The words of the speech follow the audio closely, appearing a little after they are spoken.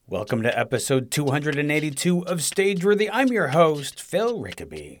Welcome to episode 282 of Stageworthy. I'm your host, Phil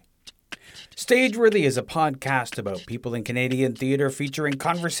Rickaby. Stageworthy is a podcast about people in Canadian theatre featuring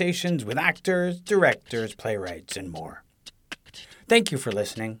conversations with actors, directors, playwrights, and more. Thank you for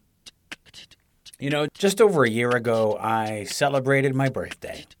listening. You know, just over a year ago, I celebrated my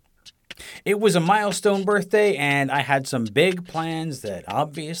birthday. It was a milestone birthday, and I had some big plans that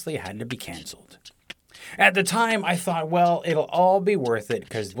obviously had to be canceled. At the time, I thought, well, it'll all be worth it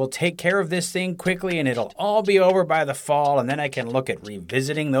because we'll take care of this thing quickly and it'll all be over by the fall, and then I can look at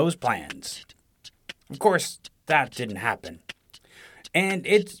revisiting those plans. Of course, that didn't happen. And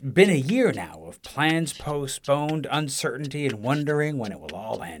it's been a year now of plans postponed, uncertainty, and wondering when it will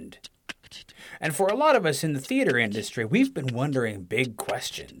all end. And for a lot of us in the theater industry, we've been wondering big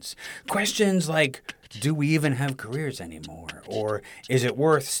questions. Questions like, do we even have careers anymore? Or is it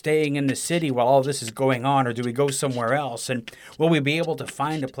worth staying in the city while all this is going on? Or do we go somewhere else? And will we be able to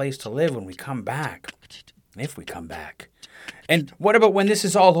find a place to live when we come back? If we come back. And what about when this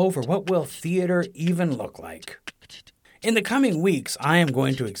is all over? What will theater even look like? In the coming weeks, I am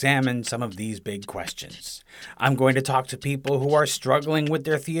going to examine some of these big questions. I'm going to talk to people who are struggling with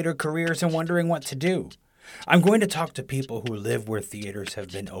their theater careers and wondering what to do. I'm going to talk to people who live where theaters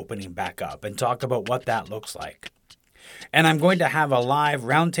have been opening back up and talk about what that looks like. And I'm going to have a live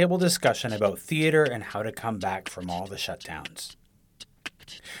roundtable discussion about theater and how to come back from all the shutdowns.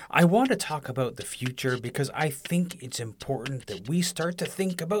 I want to talk about the future because I think it's important that we start to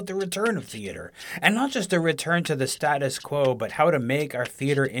think about the return of theater, and not just a return to the status quo, but how to make our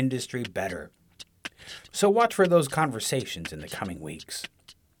theater industry better. So watch for those conversations in the coming weeks.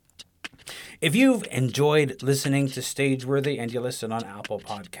 If you've enjoyed listening to Stageworthy and you listen on Apple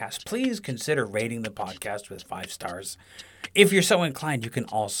Podcasts, please consider rating the podcast with 5 stars. If you're so inclined, you can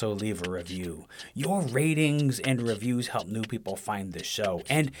also leave a review. Your ratings and reviews help new people find the show.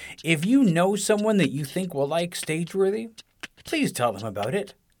 And if you know someone that you think will like Stageworthy, please tell them about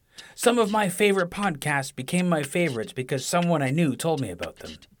it. Some of my favorite podcasts became my favorites because someone I knew told me about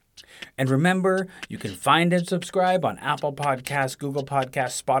them. And remember, you can find and subscribe on Apple Podcasts, Google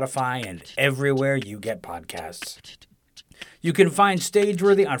Podcasts, Spotify, and everywhere you get podcasts. You can find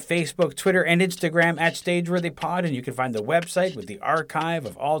Stageworthy on Facebook, Twitter, and Instagram at StageworthyPod, and you can find the website with the archive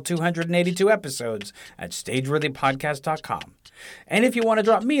of all 282 episodes at StageworthyPodcast.com. And if you want to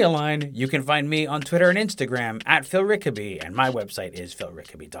drop me a line, you can find me on Twitter and Instagram at Phil Rickaby, and my website is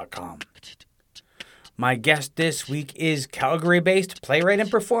philrickaby.com. My guest this week is Calgary-based playwright and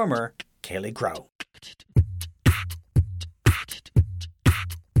performer, Kaylee Crow.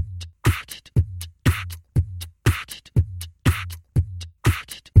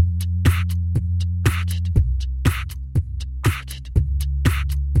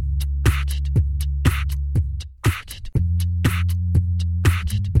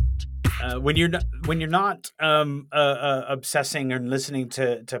 When you're not obsessing and listening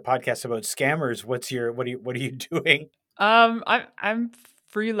to podcasts about scammers, what are you doing? I'm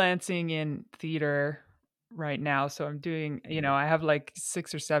freelancing in theater right now, so I'm doing, I have like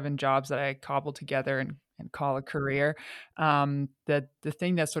 6 or 7 jobs that I cobble together and call a career. The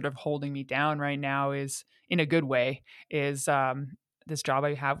thing that's sort of holding me down right now is, in a good way, is this job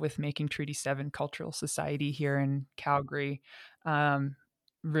I have with Making Treaty 7 Cultural Society here in Calgary.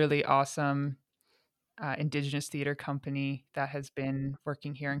 Really awesome Indigenous theater company that has been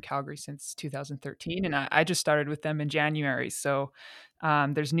working here in Calgary since 2013. And I just started with them in January. So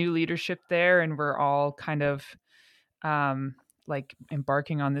there's new leadership there, and we're all kind of like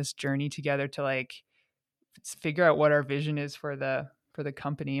embarking on this journey together to like figure out what our vision is for the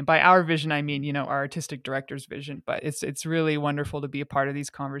company. And by our vision, I mean, our artistic director's vision, but it's really wonderful to be a part of these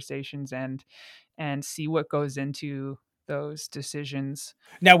conversations and see what goes into those decisions.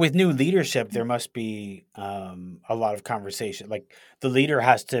 Now, with new leadership, there must be a lot of conversation. Like the leader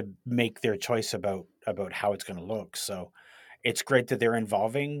has to make their choice about how it's going to look. So it's great that they're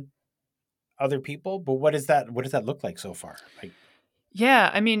involving other people. But what does that look like so far? Yeah,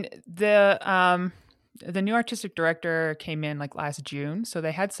 I mean the new artistic director came in like last June, so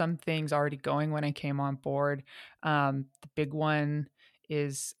they had some things already going when I came on board. The big one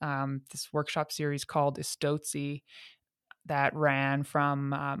is this workshop series called Istotsi that ran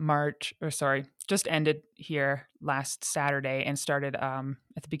from just ended here last Saturday and started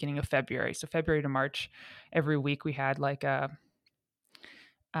at the beginning of February. So February to March, every week we had like a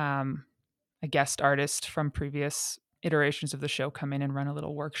guest artist from previous iterations of the show come in and run a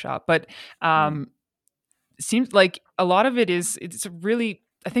little workshop. But it seems like a lot of it's really,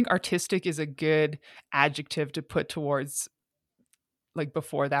 I think artistic is a good adjective to put towards like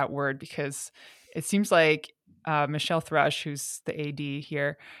before that word, because it seems like Michelle Thrush, who's the AD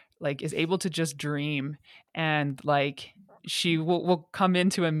here, like is able to just dream, and like she will come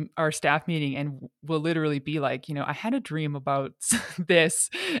into our staff meeting and will literally be like, I had a dream about this,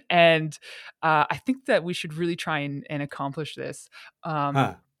 and I think that we should really try and accomplish this.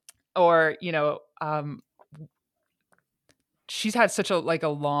 Huh. Or she's had such a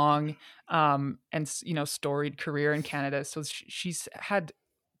long and storied career in Canada, so she's had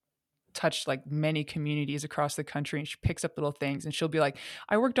touched like many communities across the country, and she picks up little things, and she'll be like,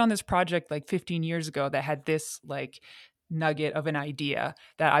 I worked on this project like 15 years ago that had this like nugget of an idea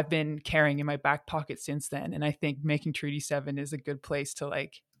that I've been carrying in my back pocket since then, and I think making Treaty 7 is a good place to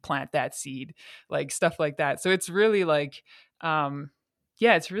like plant that seed, like stuff like that. So it's really like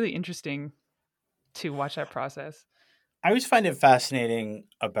yeah, it's really interesting to watch that process. I always find it fascinating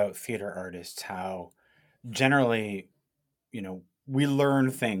about theater artists how generally, we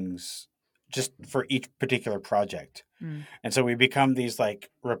learn things just for each particular project. Mm. And so we become these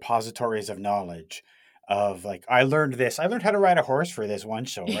like repositories of knowledge of like, I learned this. I learned how to ride a horse for this one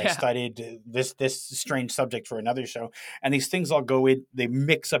show. I Yeah. studied this strange subject for another show. And these things all go in, they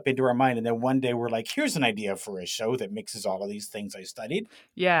mix up into our mind. And then one day we're like, here's an idea for a show that mixes all of these things I studied.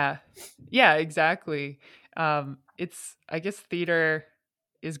 Yeah, exactly. It's, I guess theater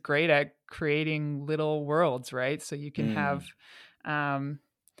is great at creating little worlds, right? So you can have, I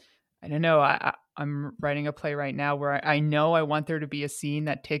don't know, I'm writing a play right now where I know I want there to be a scene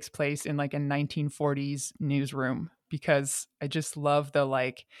that takes place in like a 1940s newsroom, because I just love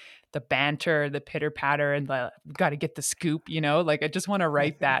the banter, the pitter patter, and we got to get the scoop, like I just want to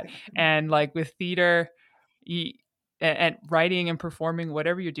write that. And like with theater, and writing and performing,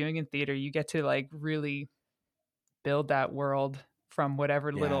 whatever you're doing in theater, you get to like really build that world from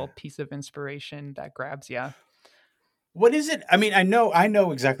whatever little piece of inspiration that grabs you. What is it? I mean, I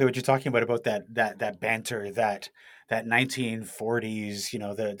know exactly what you're talking about that banter, that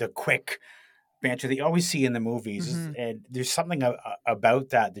 1940s, the quick banter that you always see in the movies. Mm-hmm. And there's something about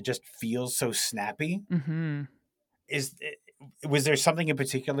that just feels so snappy. Mm-hmm. Was there something in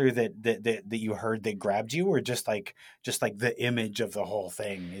particular that you heard that grabbed you, or just like the image of the whole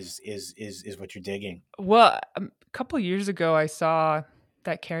thing is what you're digging? Well, a couple of years ago, I saw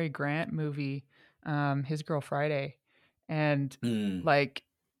that Cary Grant movie, His Girl Friday, and like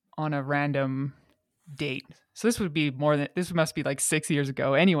on a random date. So this must be like 6 years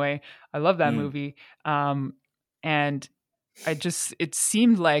ago. Anyway, I love that movie. And it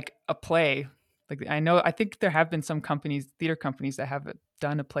seemed like a play. Like I think there have been some theater companies that have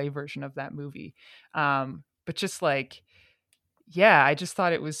done a play version of that movie. But just like, yeah, I just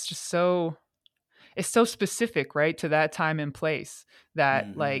thought it was just it's so specific, right, to that time and place,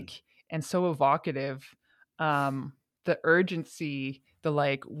 that like, and so evocative. The urgency,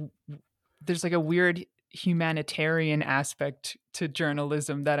 there's like a weird humanitarian aspect to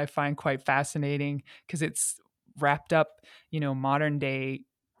journalism that I find quite fascinating, because it's wrapped up, modern day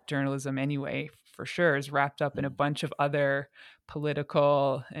journalism anyway, for sure, is wrapped up in a bunch of other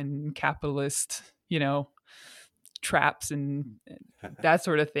political and capitalist, traps and that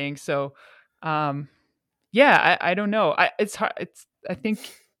sort of thing. So, yeah, I don't know. It's hard. I think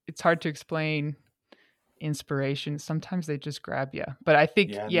it's hard to explain inspiration. Sometimes they just grab you. But I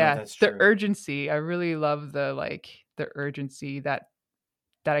think, That's the true. urgency. I really love the urgency that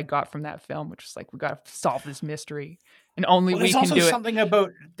I got from that film, which was like, we got to solve this mystery, and only we can do it.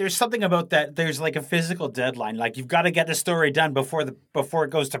 There's something about that. There's like a physical deadline. Like you've got to get the story done before it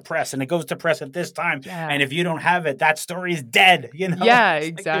goes to press, and it goes to press at this time. Yeah. And if you don't have it, that story is dead. Yeah, It's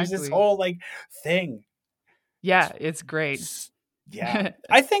exactly. Like, there's this whole like thing. Yeah, it's great. Yeah.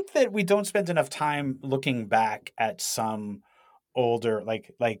 I think that we don't spend enough time looking back at some older,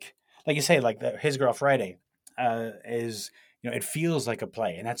 like you say, like His Girl Friday is, it feels like a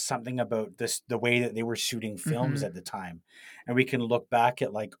play. And that's something about the way that they were shooting films at the time. And we can look back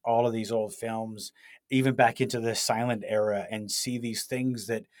at like all of these old films, even back into the silent era, and see these things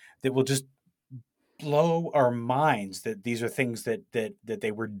that will just blow our minds, that these are things that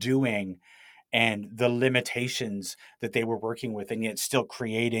they were doing, and the limitations that they were working with, and yet still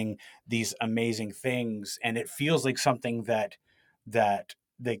creating these amazing things. And it feels like something that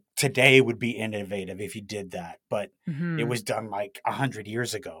today would be innovative if you did that, but it was done like 100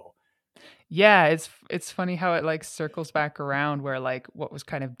 years ago. Yeah, it's funny how it like circles back around, where like what was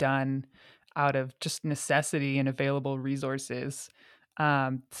kind of done out of just necessity and available resources,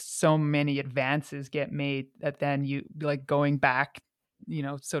 so many advances get made that then you like going back,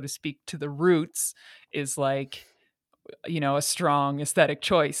 so to speak, to the roots is like, a strong aesthetic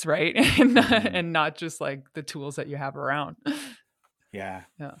choice, right? And not just like the tools that you have around. Yeah.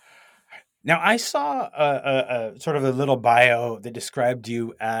 Now, I saw a sort of a little bio that described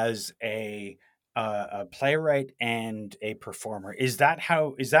you as a playwright and a performer. Is that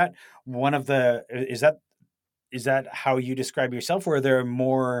how? Is that one of the? Is that how you describe yourself, or are there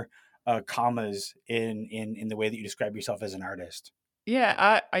more commas in the way that you describe yourself as an artist?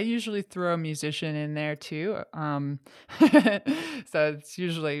 Yeah, I usually throw a musician in there too. So it's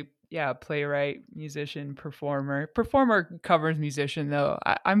usually, yeah, playwright, musician, performer. Performer covers musician though.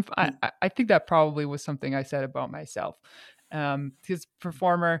 I think that probably was something I said about myself. Because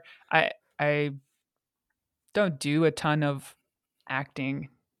performer, I don't do a ton of acting,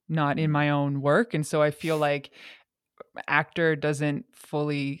 not in Mm, my own work, and so I feel like actor doesn't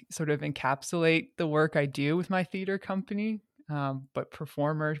fully sort of encapsulate the work I do with my theater company, but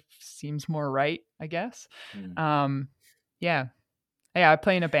performer seems more right, I guess. mm. Um, yeah, yeah, I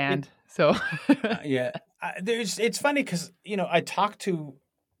play in a It band, so yeah. There's it's funny because I talk to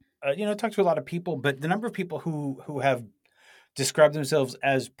talk to a lot of people, but the number of people who have described themselves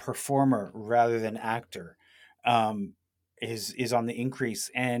as performer rather than actor um, is on the increase,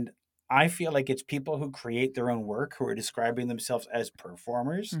 and I feel like it's people who create their own work who are describing themselves as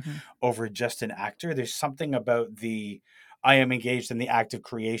performers Mhm. over just an actor. There's something about the I am engaged in the act of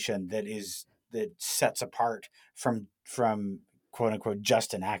creation that sets apart from quote unquote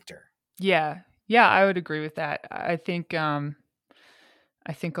just an actor. Yeah, yeah, I would agree with that. I think a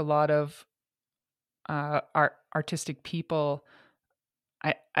lot of artistic people.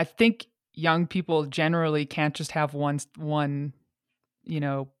 I think young people generally can't just have one you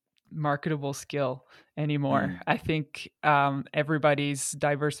know, marketable skill anymore. Mm, I think everybody's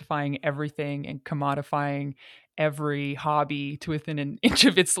diversifying everything and commodifying every hobby to within an inch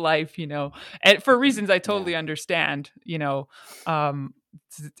of its life, and for reasons I yeah. totally understand.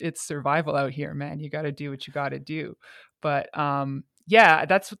 It's survival out here, man. You got to do what you got to do. But yeah,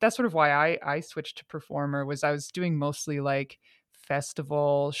 that's sort of why I switched to performer. Was I was doing mostly like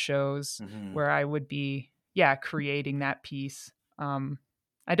festival shows Hmm. where I would be, yeah, creating that piece.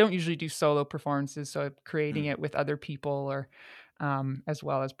 I don't usually do solo performances, so creating it with other people or as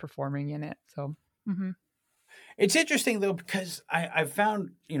well as performing in it. So, mhm. It's interesting though because I've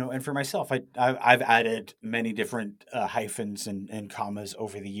found and for myself, I've added many different hyphens and commas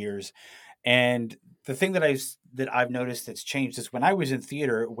over the years, and the thing that I've noticed that's changed is when I was in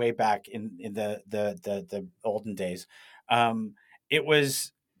theater way back in the olden days, um, it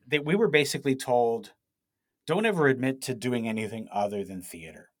was that we were basically told don't ever admit to doing anything other than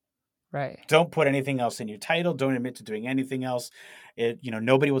theater. Right. Don't put anything else in your title. Don't admit to doing anything else.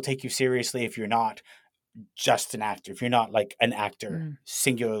 Nobody will take you seriously if you're not just an actor, if you're not like an actor Mm.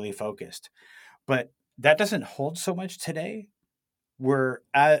 singularly focused. But that doesn't hold so much today. Where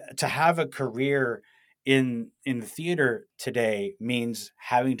to have a career in the theater today means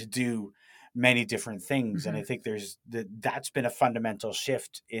having to do many different things, and I Mhm. think that's been a fundamental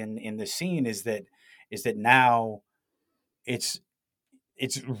shift in the scene is that now it's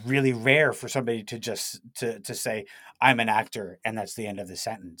it's really rare for somebody to just to say I'm an actor and that's the end of the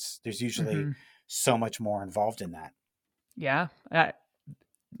sentence. There's usually Mhm. so much more involved in that. Yeah.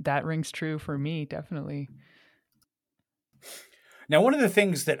 That rings true for me, definitely. Now, one of the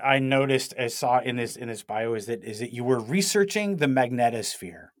things that I noticed I saw in this bio is that you were researching the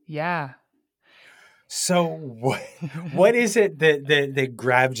magnetosphere. Yeah. So what is it that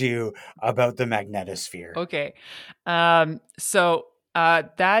grabbed you about the magnetosphere? Okay. So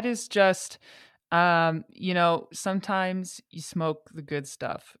that is just sometimes you smoke the good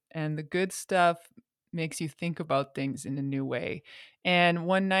stuff, and the good stuff makes you think about things in a new way. And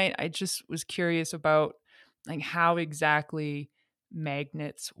one night I just was curious about like how exactly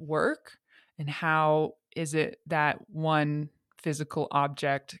magnets work, and how is it that one physical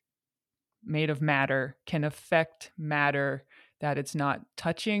object made of matter can affect matter that it's not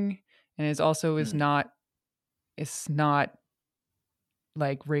touching, and is also is Hmm. not, it's not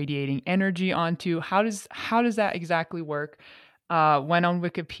like radiating energy onto. How does that exactly work? Went on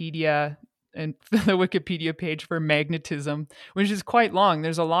Wikipedia and the Wikipedia page for magnetism, which is quite long.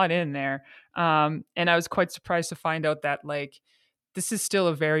 There's a lot in there, and I was quite surprised to find out that like this is still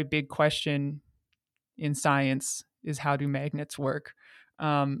a very big question in science: is how do magnets work?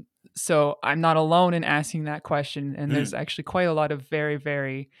 Um, so I'm not alone in asking that question, and there's actually quite a lot of very,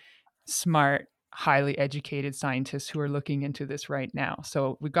 very smart, highly educated scientists who are looking into this right now.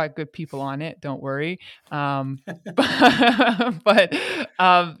 So we've got good people on it. Don't worry. But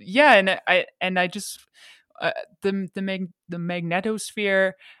yeah, and I just the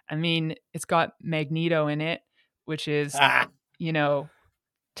magnetosphere. I mean, it's got magneto in it, which is, Ah, you know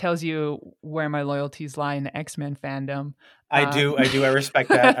tells you where my loyalties lie in the X-Men fandom. I do. I respect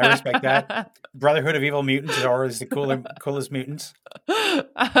that. I respect that. Brotherhood of Evil Mutants is always the coolest mutants.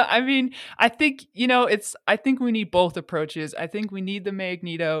 I mean, I think, I think we need both approaches. I think we need the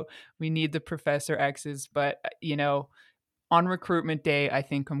Magneto, we need the Professor X's, but, on recruitment day, I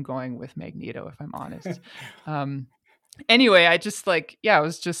think I'm going with Magneto, if I'm honest. Anyway, I just I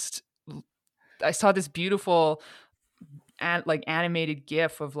saw this beautiful animated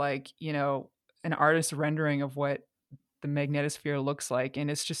GIF of an artist's rendering of what the magnetosphere looks like,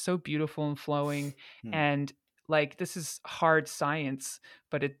 and it's just so beautiful and flowing. And this is hard science,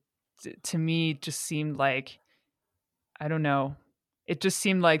 but it to me just seemed like, I don't know, it just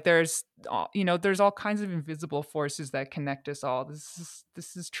seemed like there's all kinds of invisible forces that connect us all. This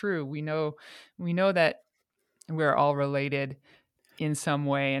is true. We know that we're all related in some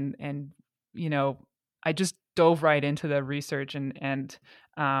way, and I just dove right into the research, and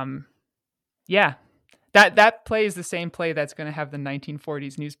yeah, that play is the same play that's going to have the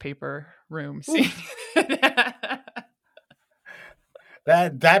 1940s newspaper room scene.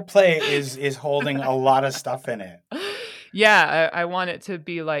 That play is holding a lot of stuff in it. Yeah, I want it to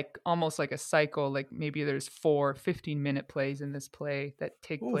be almost like a cycle. Like maybe there's 4 15-minute plays in this play that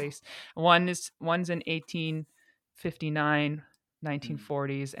take place. One's in 1859,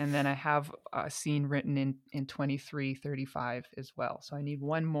 1940s, and then I have a scene written in 2335 as well. So I need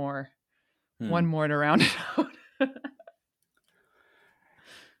one more to round it out.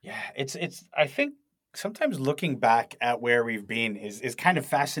 Yeah, it's I think sometimes looking back at where we've been is kind of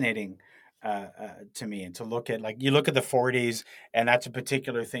fascinating to me, and to look at you look at the 40s, and that's a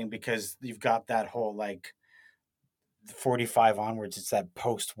particular thing because you've got that whole 45 onwards, it's that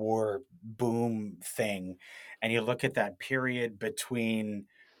post-war boom thing, and you look at that period between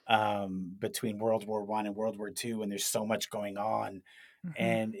World War I and World War II, and there's so much going on. Mm-hmm.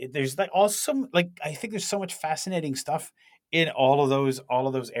 And there's also I think there's so much fascinating stuff in all of those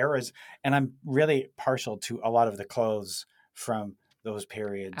eras, and I'm really partial to a lot of the clothes from those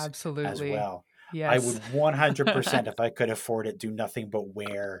periods. Absolutely. As well. Yes. I would 100%, if I could afford it, do nothing but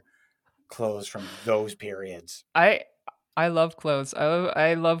wear clothes from those periods. I love clothes.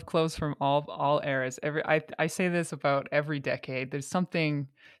 I love clothes from all eras. I say this about every decade. There's something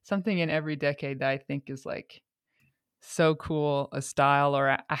in every decade that I think is so cool, a style or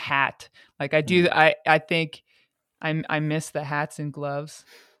a hat. I do. I think I miss the hats and gloves.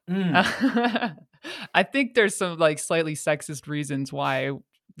 I think there's some slightly sexist reasons why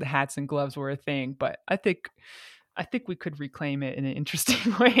the hats and gloves were a thing, but I think we could reclaim it in an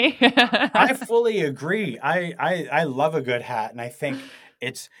interesting way. I fully agree. I love a good hat, and I think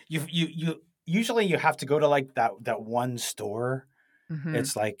it's you usually you have to go to that one store. Mm-hmm.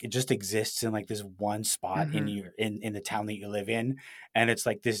 It's it just exists in this one spot in the town that you live in, and it's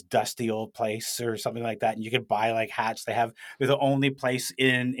this dusty old place or something like that, and you could buy hats. They're the only place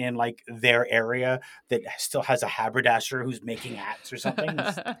in their area that still has a haberdasher who's making hats or something.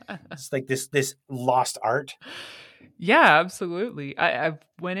 It's this lost art. Yeah, absolutely. I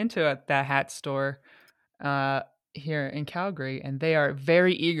went into that hat store here in Calgary, and they are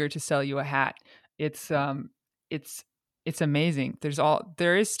very eager to sell you a hat. It's amazing.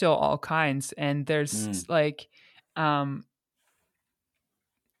 There is still all kinds, and there's there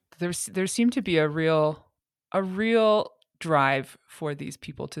seemed to be a real drive for these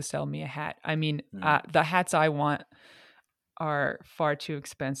people to sell me a hat. I mean, the hats I want are far too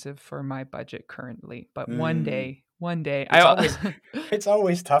expensive for my budget currently, but one day it's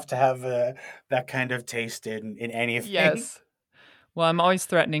always tough to have that kind of taste in anything. Yes. Well, I'm always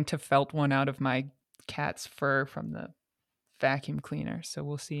threatening to felt one out of my cat's fur from the vacuum cleaner, so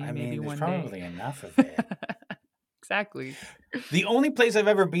we'll see. Maybe one day. There's probably enough of it. Exactly. The only place I've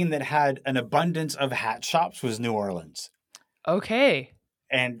ever been that had an abundance of hat shops was New Orleans. Okay.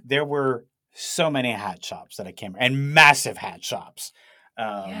 And there were so many hat shops that I came, and massive hat shops.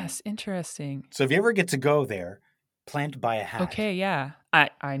 Yes, interesting. So if you ever get to go there, plan to buy a hat. Okay, yeah.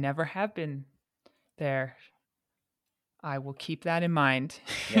 I never have been there. I will keep that in mind.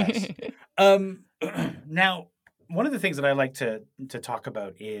 Yes. Now, one of the things that I like to talk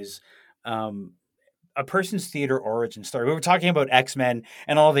about is a person's theater origin story. We were talking about X-Men,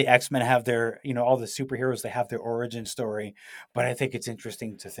 and all the X-Men have their, all the superheroes, they have their origin story. But I think it's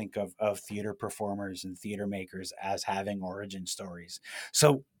interesting to think of theater performers and theater makers as having origin stories.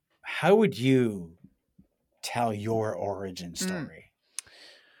 So how would you tell your origin story?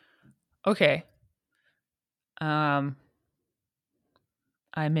 Okay. I'm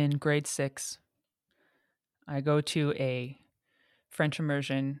in grade 6. I go to a French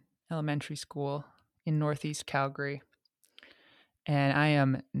immersion elementary school in Northeast Calgary. and I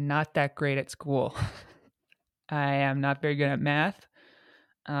am not that great at school. I am not very good at math.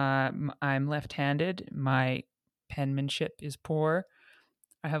 I'm left-handed. My penmanship is poor.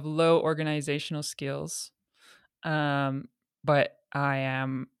 I have low organizational skills. Um, but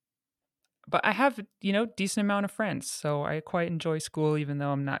I have, decent amount of friends, so I quite enjoy school even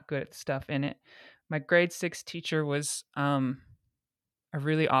though I'm not good at stuff in it. My grade 6 teacher was a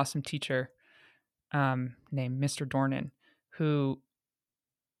really awesome teacher named Mr. Dornan, who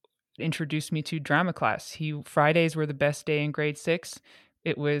introduced me to drama class. Fridays were the best day in grade 6.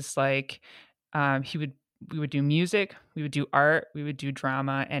 It was like he would we would do music, we would do art, we would do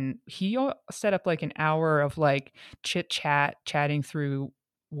drama, and set up like an hour of like chatting through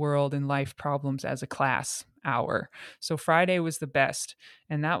world and life problems as a class hour. So Friday was the best,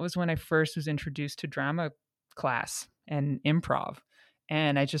 and that was when I first was introduced to drama class and improv,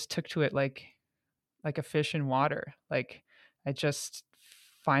 and I just took to it like a fish in water. Like I just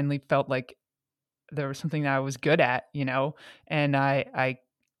finally felt like there was something that I was good at, and I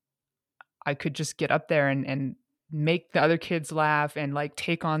could just get up there and make the other kids laugh and like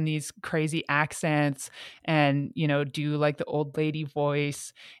take on these crazy accents and do like the old lady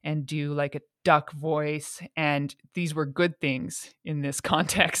voice and do like a duck voice, and these were good things in this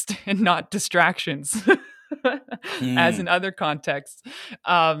context and not distractions as in other contexts.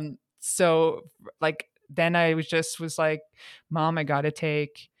 So like then I was like, Mom, I gotta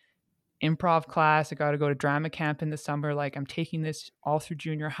take improv class. I got to go to drama camp in the summer. Like I'm taking this all through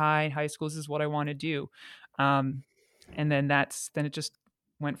junior high, high school. This is what I want to do. And then it just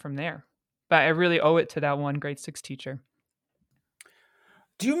went from there. But I really owe it to that one grade 6 teacher.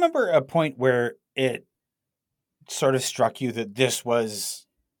 Do you remember a point where it sort of struck you that this was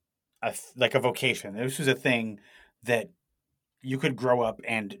like a vocation? This was a thing that you could grow up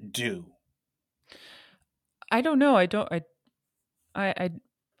and do? I don't know. I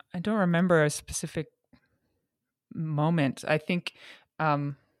don't remember a specific moment. I think,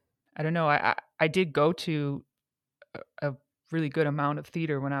 I don't know. I did go to a really good amount of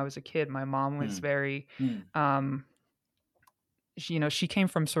theater when I was a kid. My mom was very, she came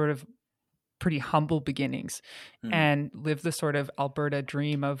from sort of pretty humble beginnings and lived the sort of Alberta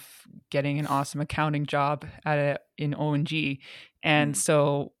dream of getting an awesome accounting job in ONG. And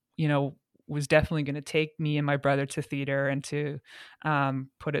so, was definitely going to take me and my brother to theater and to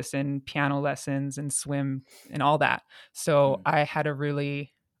put us in piano lessons and swim and all that. So I had a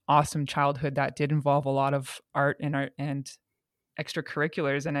really awesome childhood that did involve a lot of art and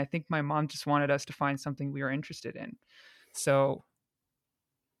extracurriculars. And I think my mom just wanted us to find something we were interested in. So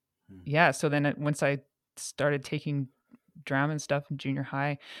yeah. So then once I started taking drama and stuff in junior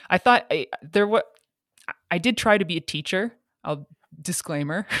high, I thought I did try to be a teacher.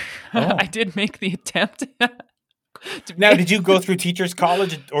 Disclaimer. I did make the attempt. Now, did you go through teachers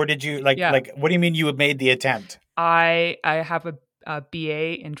college, or did you like what do you mean you had made the attempt? I have a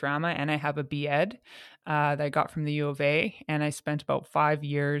BA in drama and I have a BEd that I got from the U of A, and I spent about 5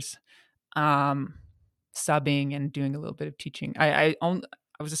 years subbing and doing a little bit of teaching. I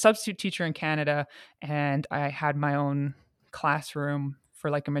was a substitute teacher in Canada, and I had my own classroom for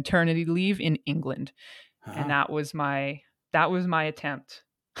like a maternity leave in England. And that was my attempt.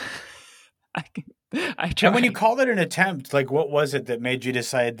 I tried. And when you called it an attempt, like what was it that made you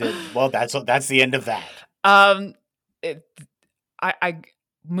decide that, well, that's the end of that? I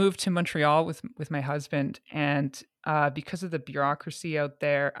moved to Montreal with my husband, and because of the bureaucracy out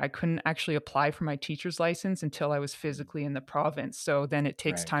there, I couldn't actually apply for my teacher's license until I was physically in the province. So then it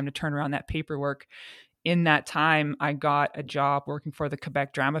takes time to turn around that paperwork. In that time, I got a job working for the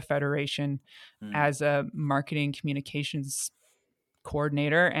Quebec Drama Federation as a marketing communications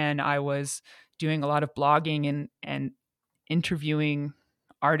coordinator, and I was doing a lot of blogging and interviewing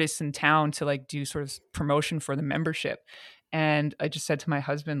artists in town to like do sort of promotion for the membership. And I just said to my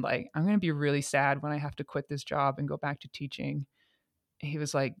husband, like, I'm going to be really sad when I have to quit this job and go back to teaching. He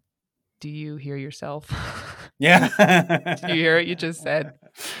was like, do you hear yourself? Yeah. Do you hear what you just said?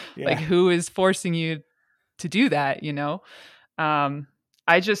 Yeah. Like, who is forcing you to do that?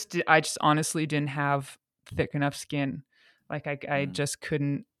 I just honestly didn't have thick enough skin. Like I just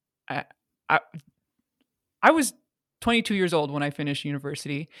couldn't. I was 22 years old when I finished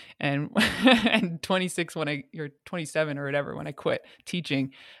university, and 26 or 27 or whatever when I quit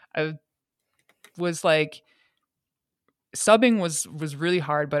teaching. I was like, subbing was really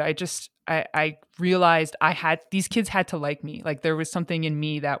hard, but I realized these kids had to like me. Like there was something in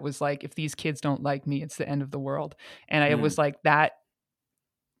me that was like, if these kids don't like me, it's the end of the world. And I was like,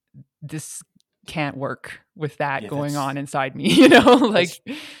 this can't work with that going on inside me, like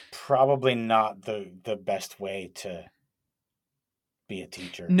probably not the best way be a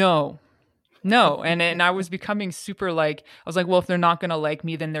teacher. No. And I was becoming super like, I was like, well, if they're not going to like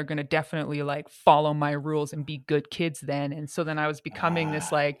me, then they're going to definitely like follow my rules and be good kids then. And so then I was becoming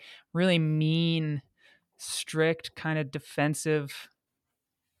this Ah. like really mean, strict, kind of defensive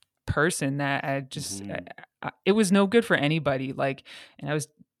person that I just, Mhm. it was no good for anybody. Like, and I was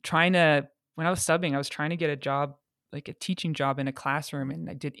trying to, when I was subbing, I was trying to get a job, like a teaching job in a classroom, and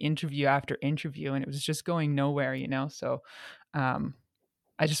I did interview after interview, and it was just going nowhere, you know? So, um,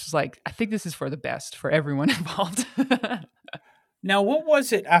 I just was like, I think this is for the best for everyone involved. Now, what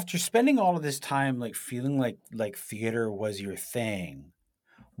was it after spending all of this time, like feeling like theater was your thing?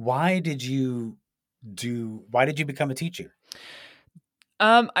 Why did you Why did you become a teacher?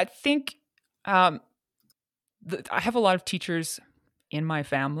 I think um, I have a lot of teachers in my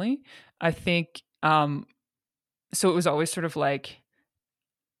family. I think so. It was always sort of like,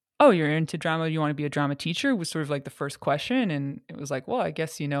 oh, you're into drama, you want to be a drama teacher, was sort of like the first question. And it was like, well, I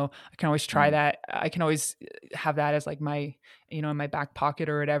guess, I can always try Mm, that. I can always have that as like my, in my back pocket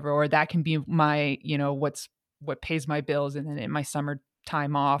or whatever, or that can be my, what pays my bills. And then in my summer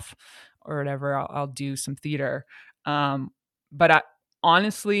time off or whatever, I'll do some theater. But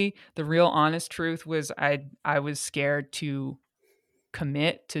honestly, the real honest truth was I was scared to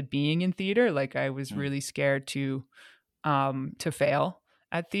commit to being in theater. Like I was mm, really scared to fail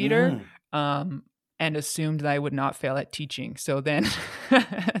at theater, mm, um, and assumed that I would not fail at teaching. So then,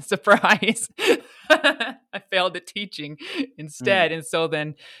 surprise, I failed at teaching instead. mm, And so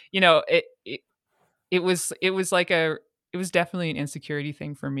then, it was like it was definitely an insecurity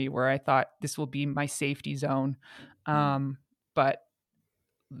thing for me where I thought this will be my safety zone. mm, But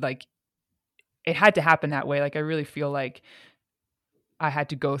like it had to happen that way. Like I really feel like I had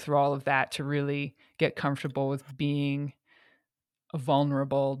to go through all of that to really get comfortable with being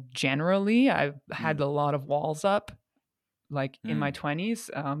vulnerable generally. I've had mm, a lot of walls up like in my mm, 20s.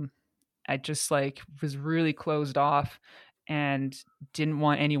 I just like was really closed off and didn't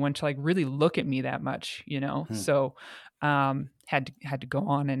want anyone to like really look at me that much, you know. mm, So had to go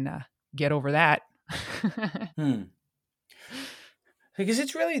on and get over that. mm. Because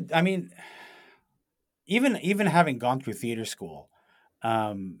it's really, I mean, even having gone through theater school,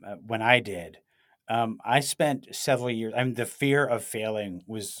 when I did, I spent several years. I mean, the fear of failing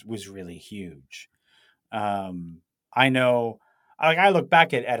was really huge. Um, I know, like I look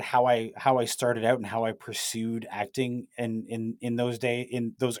back at how I started out and how I pursued acting in those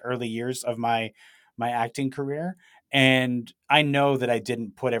in those early years of my acting career, and I know that I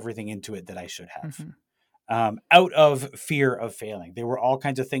didn't put everything into it that I should have. Mhm, Out of fear of failing, there were all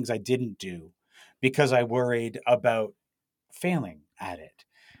kinds of things I didn't do because I worried about failing at it,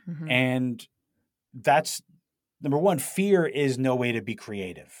 mhm. and that's number one. Fear is no way to be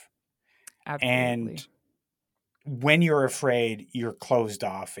creative, Absolutely. and when you're afraid, you're closed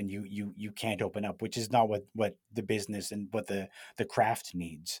off and you can't open up, which is not what the business and what the craft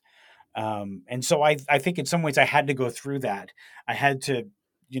needs. And so I think in some ways I had to go through that. I had to,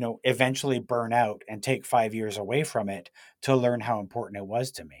 eventually burn out and take 5 years away from it to learn how important it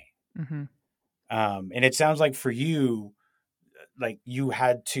was to me. Mhm. And it sounds like for you, like you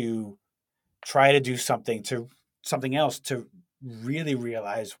had to try to do something else to really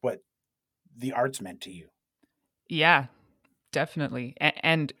realize what the arts meant to you. Yeah, definitely.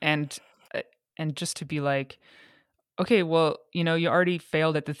 And just to be like, okay, well, you already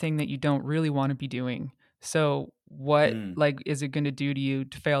failed at the thing that you don't really want to be doing. So what Mm, like is it going to do to you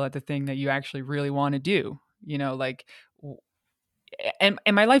to fail at the thing that you actually really want to do? Like and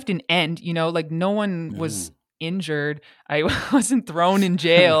my life didn't end, like no one was mhm. injured. I wasn't thrown in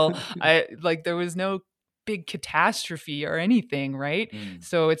jail. I like there was no big catastrophe or anything, right? Mm,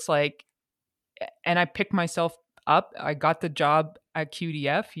 So it's like and I picked myself up. I got the job at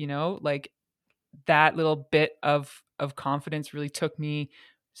QDF, like that little bit of confidence really took me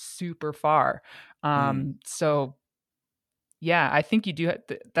super far. mm. So yeah, I think you do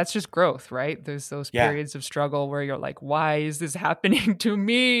that's just growth, right? There's those Yeah. periods of struggle where you're like, why is this happening to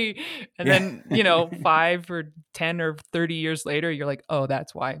me? And Yeah. then, 5 or 10 or 30 years later, you're like, oh,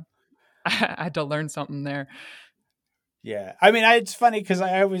 that's why. I had to learn something there. Yeah. I mean, it's funny because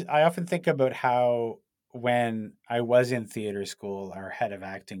I often think about how when I was in theater school, our head of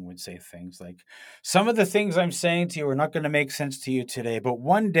acting would say things like, some of the things I'm saying to you are not going to make sense to you today, but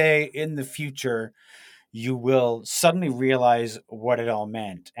one day in the future, you will suddenly realize what it all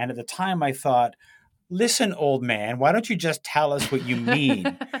meant. And at the time, I thought, listen, old man, why don't you just tell us what you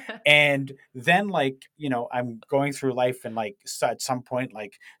mean? And then, like, I'm going through life and, like, at some point,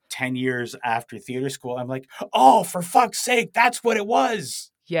 like 10 years after theater school, I'm like, oh, for fuck's sake, that's what it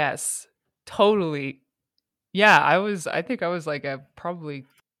was. Yes, totally. Yeah, I think I was like a probably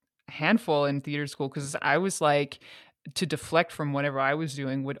handful in theater school because I was like, to deflect from whatever I was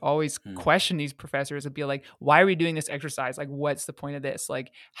doing, would always Mm. question these professors and be like, why are we doing this exercise? Like, what's the point of this?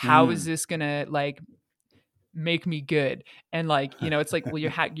 Like, how is Mm. this gonna like make me good? And like, it's like, well,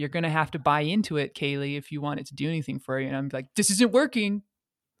 you're gonna have to buy into it, Kaylee, if you want it to do anything for you. And I'm like, this isn't working.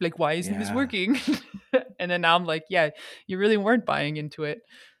 Like, why isn't this Yeah. working? And then now I'm like, yeah, you really weren't buying into it.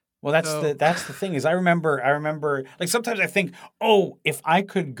 Well, that's So the thing is I remember like sometimes I think, oh, if I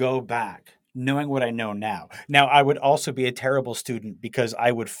could go back knowing what I know now. Now I would also be a terrible student because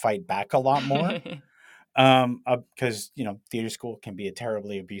I would fight back a lot more. Because theater school can be a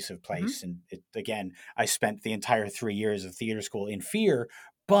terribly abusive Mhm. place, and again, I spent the entire 3 years of theater school in fear,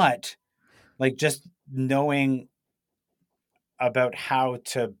 but like just knowing about how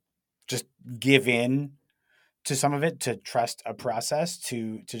to just give in to some of it, to trust a process,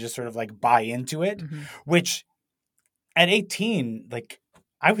 to just sort of like buy into it, Mhm. which at 18, like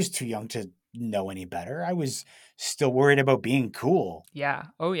I was too young to know any better. I was still worried about being cool. Yeah.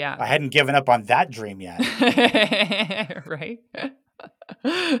 Oh yeah. I hadn't given up on that dream yet. Right?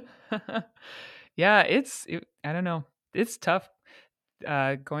 Yeah, I don't know. It's tough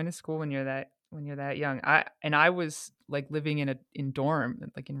going to school when you're that young. I was like living in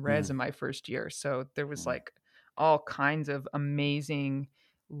dorm, like in res Mm, in my first year. So there was mm, like all kinds of amazing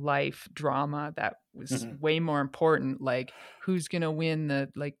life drama that was mhm, way more important, like who's going to win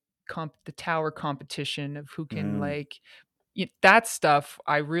the tower competition of who can mm, like that stuff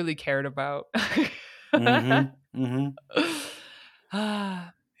I really cared about. mhm, mhm.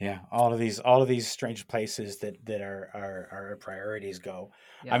 Ah, Yeah, all of these strange places that our priorities go.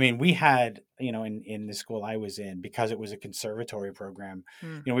 I yep. mean, we had, in the school I was in, because it was a conservatory program,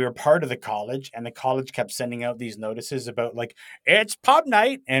 Mm, we were part of the college, and the college kept sending out these notices about like it's pub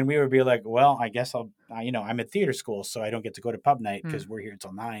night, and we would be like, well, I guess I'm at theater school, so I don't get to go to pub night mm, because we're here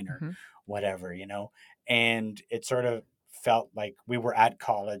till 9 or mhm. whatever. And it sort of felt like we were at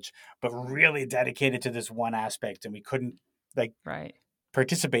college, but really dedicated to this one aspect, and we couldn't like Right.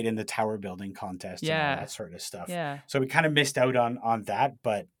 participate in the tower building contest and all Yeah. that sort of stuff. Yeah. So we kind of missed out on that,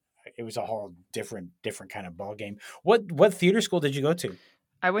 but it was a whole different kind of ball game. What theater school did you go to?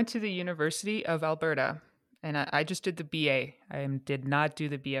 I went to the University of Alberta and I just did the BA. I did not do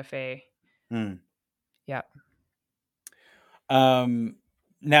the BFA. Hmm. Yeah. Um,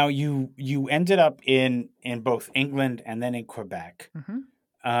 Now you ended up in both England and then in Quebec.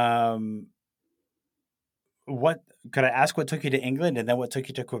 Hmm. Um, what could I ask? What took you to England and then what took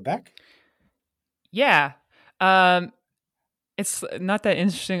you to Quebec? Yeah. Um, it's not that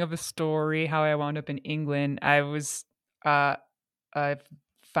interesting of a story how I wound up in England. Uh, I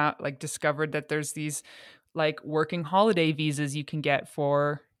found like discovered that there's these like working holiday visas you can get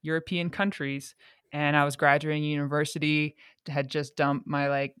for European countries. And I was graduating university, had just dumped my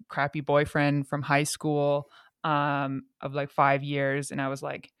like crappy boyfriend from high school of like 5 years. And I was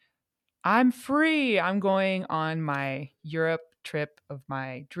like, I'm free. I'm going on my Europe trip of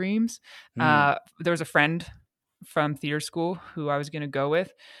my dreams. Hmm. There was a friend from theater school who I was going to go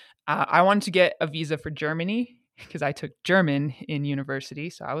with. I wanted to get a visa for Germany because I took German in university.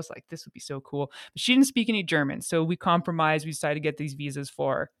 So I was like, this would be so cool. But she didn't speak any German. So we compromised. We decided to get these visas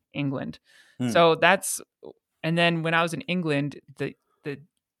for England. Hmm. So and then when I was in England, the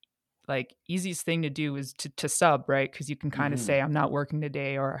like easiest thing to do is to sub, right? Because you can kind of Hmm. say, I'm not working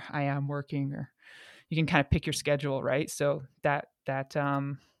today or I am working, or you can kind of pick your schedule, right? So that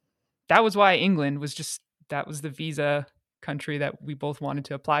was why England was just that was the visa country that we both wanted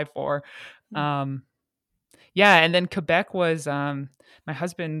to apply for. Um, yeah, and then Quebec was my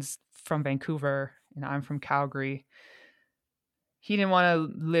husband's from Vancouver and I'm from Calgary. He didn't want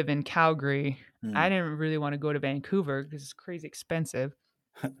to live in Calgary. I Hmm. didn't really want to go to Vancouver because it's crazy expensive.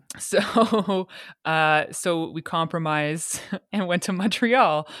 So we compromised and went to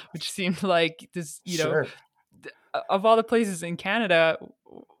Montreal, which seemed like Sure. of all the places in Canada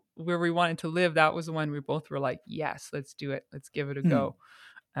where we wanted to live, that was the one we both were like, yes, let's do it. Let's give it a Hmm. go.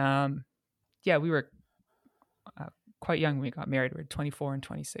 Um, yeah, we were uh, quite young when we got married. We were 24 and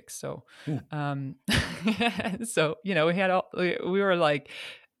 26. So, Hmm. um, so, we were like,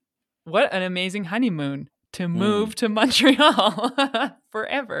 what an amazing honeymoon to Hmm. move to Montreal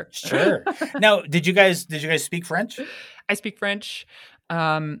forever. Sure. Now, did you guys speak French? I speak French.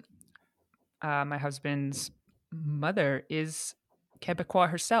 Um, my husband's mother is Quebecois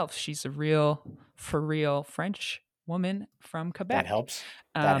herself. She's a for real French woman from That Quebec. helps.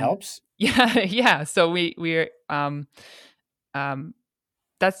 That Um, helps. yeah, yeah. So we're um,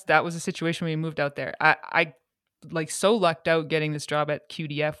 that was a situation when we moved out there. I like so lucked out getting this job at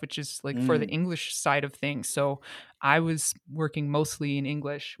QDF, which is like for the Mm. English side of things. So I was working mostly in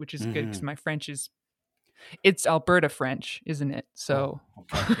English, which is good because Mm-hmm. my French it's Alberta French, isn't it? Oh, So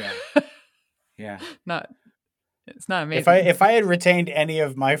okay. Yeah. Yeah. not it's not If I amazing. if I had retained any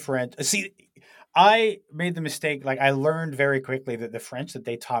of my French, see, I made the mistake. Like I learned very quickly that the French that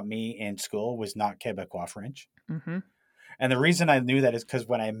they taught me in school was not Quebecois French, Hmm. and the reason I knew that is because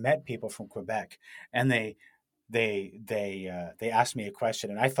when I met people from Quebec, and they asked me a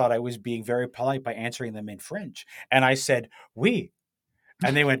question, and I thought I was being very polite by answering them in French, and I said oui,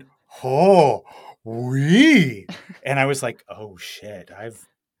 and they went oh oui, and I was like oh shit, I've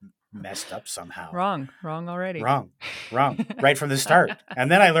messed up somehow. Wrong already. Wrong, wrong, right from the start.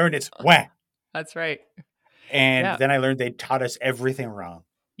 And then I learned it's wah. That's right. And Yeah. then I learned they taught us everything wrong.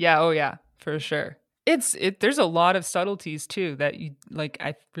 Yeah, oh yeah, for sure. There's a lot of subtleties too that you like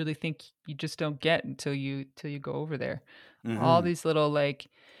I really think you just don't get until you go over there. All Hmm. these little like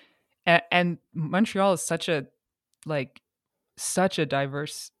and Montreal is like such a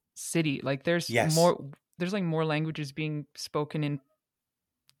diverse city. Like Yes. there's like more languages being spoken in,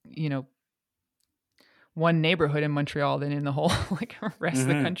 you know, one neighborhood in Montreal than in the whole like rest of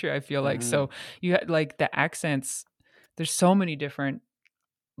the Hmm. country, I feel like. Hmm. So you had like the accents, there's so many different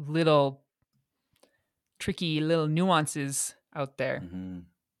little tricky little nuances out there. Hmm.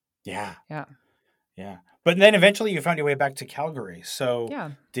 Yeah. Yeah. Yeah. But then eventually you found your way back to Calgary. So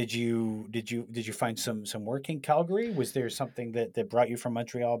Yeah. did you find some work in Calgary? Was there something that brought you from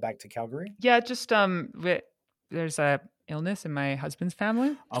Montreal back to Calgary? Yeah, just there's a illness in my husband's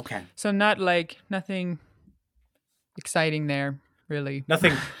family. Okay. So not like nothing exciting there, really.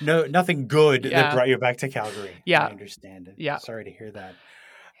 Nothing good that Yeah. brought you back to Calgary. I Yeah. understand it. Yeah. Sorry to hear that.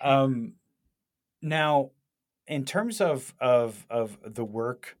 Um Now, in terms of the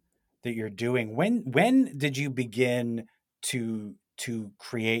work that you're doing, when did you begin to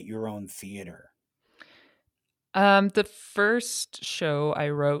create your own theater? The first show I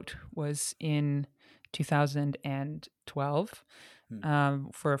wrote was in 2012 Hmm.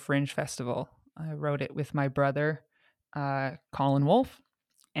 for a fringe festival. I wrote it with my brother, Colin Wolf,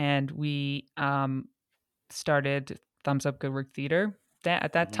 and we started Thumbs Up Good Work Theater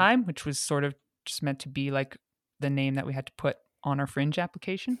at that Mhm. time, which was sort of just meant to be like the name that we had to put on our fringe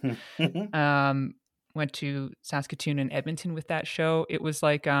application. Mhm. Um, Went to Saskatoon and Edmonton with that show. It was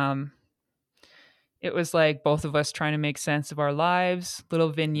like both of us trying to make sense of our lives, little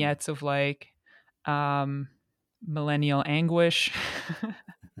vignettes of like um, millennial anguish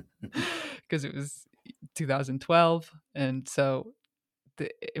because it was 2012, and so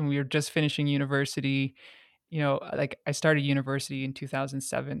and we were just finishing university. You know, like I started university in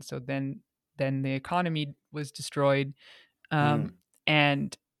 2007, so then the economy was destroyed, Mm.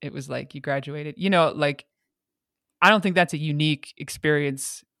 and it was like you graduated. You know, like I don't think that's a unique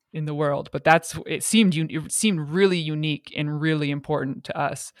experience in the world, but it seemed really unique and really important to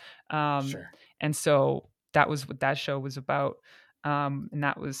us. Um, Sure. and so that was what that show was about. And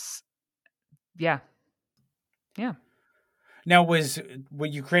that was yeah, yeah. Now, was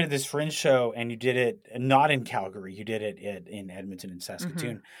when you created this fringe show and you did it not in Calgary, you did it in Edmonton and Hmm.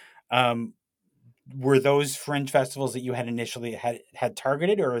 Saskatoon. Um, were those fringe festivals that you had initially had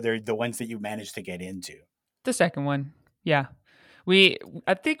targeted, or are they the ones that you managed to get into? The second one, yeah. We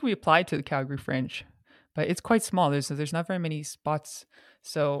I think we applied to the Calgary Fringe, but it's quite small. There's not very many spots.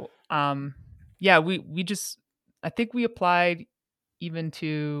 So yeah, we just I think we applied even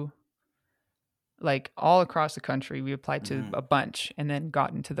to like all across the country. We applied to Hmm. a bunch and then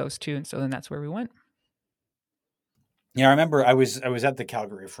got into those two, and so then that's where we went. Yeah, I remember I was at the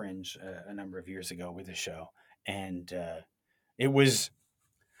Calgary Fringe a number of years ago with a show, and it was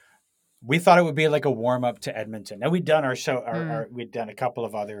we thought it would be like a warm up to Edmonton. Now we'd done our show, Mm. we'd done a couple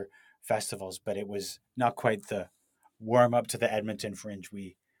of other festivals, but it was not quite the warm up to the Edmonton Fringe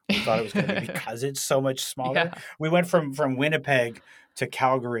we thought it was going to be because it's so much smaller. Yeah. We went from Winnipeg to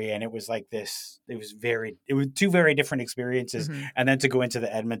Calgary, and it was like this. It was two very different experiences, Hmm. and then to go into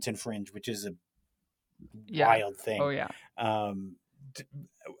the Edmonton Fringe, which is a Yeah. wild Oh thing. yeah. Um, d-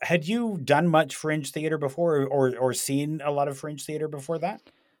 had you done much fringe theater before, or seen a lot of fringe theater before that?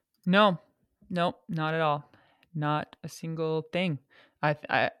 No, no, not at all. Not a single thing.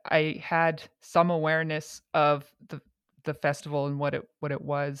 I had some awareness of the festival and what it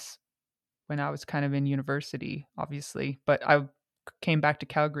was when I was kind of in university, obviously, but I came back to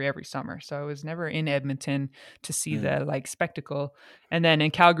Calgary every summer, so I was never in Edmonton to see Mm, the like spectacle. And then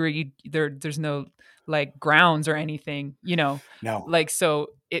in Calgary, there's no like grounds or anything, you know, no. like so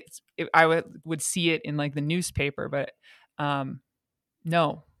I would see it in like the newspaper, but um,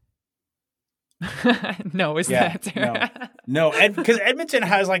 no, No, is Yeah, that? no, because Edmonton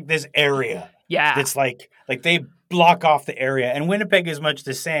has like this area Yeah. that's like they block off the area, and Winnipeg is much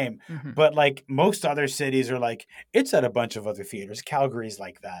the same. Mhm. But like most other cities are like it's at a bunch of other theaters. Calgary's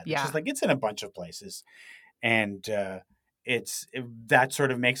like that. It's Yeah. just like it's in a bunch of places, and that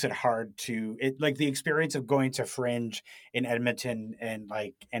sort of makes it hard to like the experience of going to Fringe in Edmonton and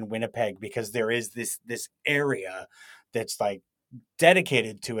Winnipeg, because there is this area that's like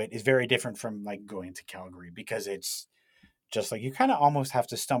dedicated to it, is very different from like going to Calgary, because it's just like you kind of almost have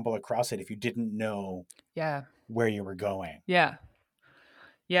to stumble across it if you didn't know Yeah. where you were going. Yeah.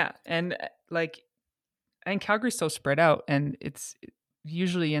 Yeah. And like, and Calgary's so spread out, and it's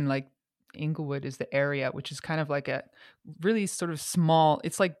usually in like Inglewood is the area, which is kind of like a really sort of small.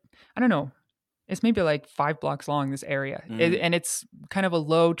 It's like, I don't know, it's maybe like 5 blocks long, this area. Mm. And it's kind of a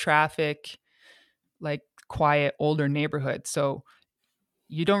low traffic, like quiet, older neighborhood. So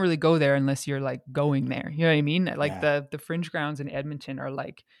you don't really go there unless you're like going there. You know what I mean? Like Yeah. the Fringe grounds in Edmonton are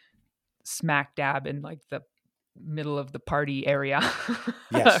like smack dab in like the middle of the party area.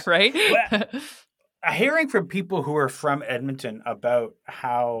 Yes. Right? Well, hearing from people who are from Edmonton about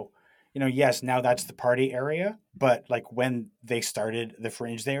how, yes, now that's the party area, but like when they started the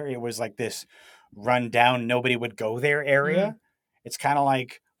Fringe there, it was like this run down, nobody would go there Mm, area. It's kind of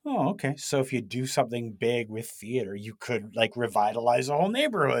like, oh, okay. So if you do something big with theater, you could like revitalize a whole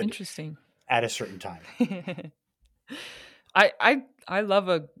neighborhood interesting. at a certain time. I love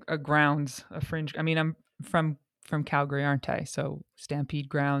a grounds, a Fringe. I mean, I'm from Calgary, aren't I? So Stampede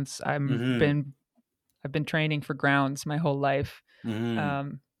grounds. Mm-hmm. I've been training for grounds my whole life. Mm-hmm.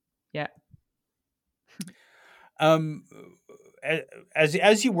 Um, yeah. Um,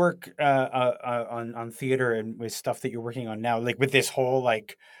 as you work on theater and with stuff that you're working on now, like with this whole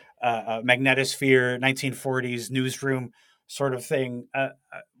like magnetosphere 1940s newsroom sort of thing,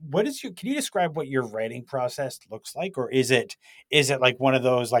 what is your? Can you describe what your writing process looks like, or is it like one of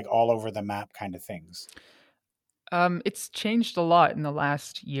those like all over the map kind of things? It's changed a lot in the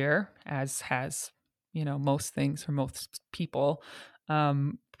last year, as has, most things for most people.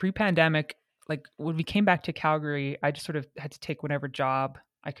 Pre-pandemic, like when we came back to Calgary, I just sort of had to take whatever job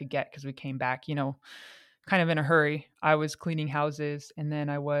I could get because we came back, kind of in a hurry. I was cleaning houses and then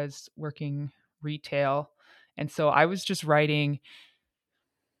I was working retail. And so I was just writing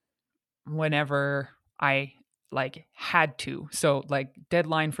whenever I like had to. So like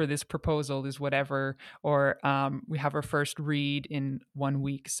deadline for this proposal is whatever, or we have our first read in 1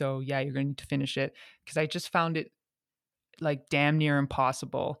 week. So yeah, you're going to need to finish it, because I just found it like damn near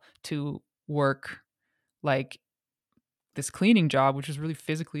impossible to work like this cleaning job, which was really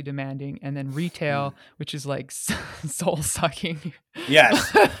physically demanding, and then Mm. retail, which is like soul sucking.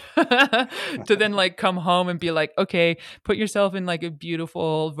 Yes. To then like come home and be like, okay, put yourself in like a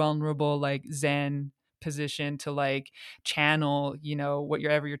beautiful, vulnerable, like Zen position to like channel,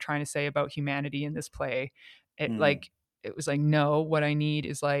 whatever you're trying to say about humanity in this play. It Mm. like, it was like, no, what I need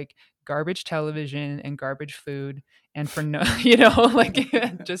is like garbage television and garbage food. And for no, like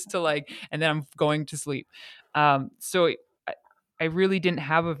just to like, and then I'm going to sleep. So I really didn't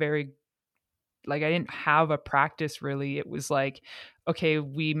have a very like I didn't have a practice really. It was like, okay,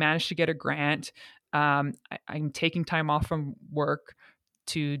 we managed to get a grant. I'm taking time off from work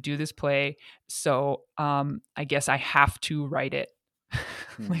to do this play, so I guess I have to write it.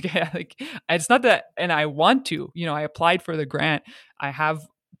 Mm. like it's not that, and I want to. I applied for the grant. I have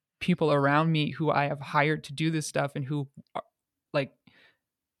people around me who I have hired to do this stuff and who are, like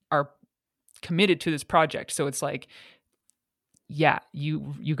are committed to this project. So it's like, yeah,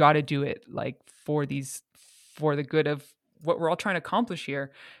 you got to do it like for the good of what we're all trying to accomplish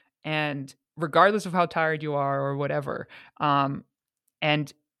here, and regardless of how tired you are or whatever.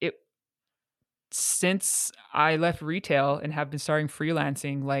 And it since I left retail and have been starting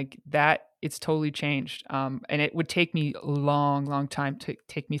freelancing like that, it's totally changed. And it would take me a long, long time to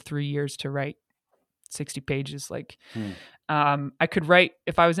take me 3 years to write 60 pages. Like, Mm. I could write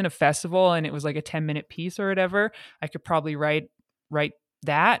if I was in a festival and it was like a 10-minute piece or whatever, I could probably write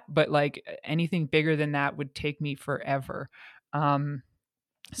that, but like anything bigger than that would take me forever. Um,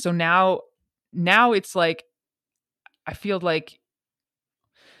 so now it's like I feel like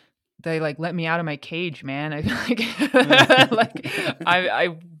they like let me out of my cage, man. I like like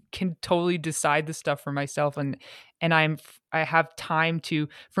I can totally decide the stuff for myself, and I have time to.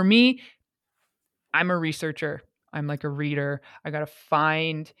 For me, I'm a researcher. I'm like a reader. I got to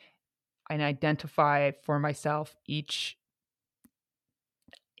find and identify for myself each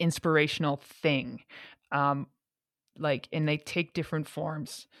inspirational thing. Um, and they take different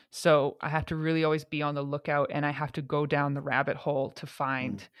forms. So I have to really always be on the lookout, and I have to go down the rabbit hole to Mm.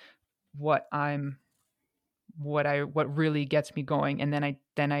 find what really gets me going, and then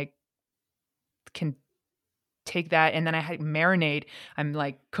I can take that, and then I marinate. I'm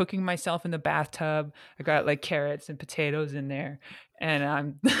like cooking myself in the bathtub. I got like carrots and potatoes in there, and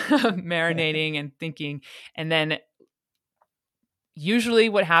I'm marinating and thinking. And then usually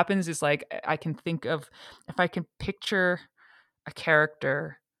what happens is like I can think of, if I can picture a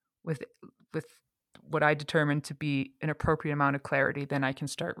character with with what I determine to be an appropriate amount of clarity, then I can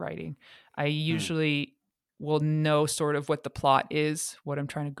start writing. I Hmm. usually will know sort of what the plot is, what I'm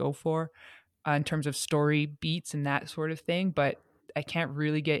trying to go for, in terms of story beats and that sort of thing, but I can't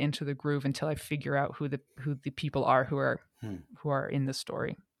really get into the groove until I figure out who the people are Hmm. who are in the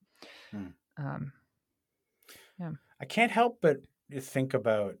story. Hmm. Um, yeah. I can't help but think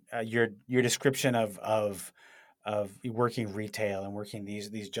about your description of working retail and working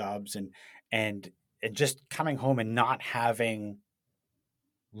these jobs and and just coming home and not having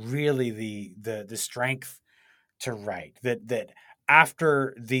really the strength to write that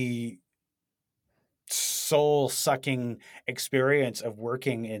after the soul sucking experience of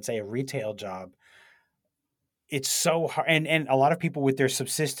working in say a retail job, it's so hard. And a lot of people with their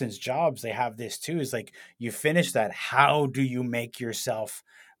subsistence jobs, they have this too, is like you finish that, how do you make yourself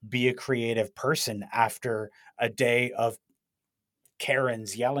be a creative person after a day of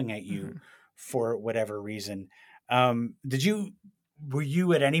Karens yelling at you Mhm. for whatever reason? Did you were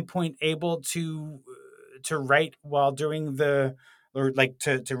you at any point able to write while doing the, or like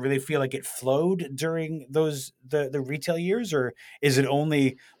to really feel like it flowed during those the retail years, or is it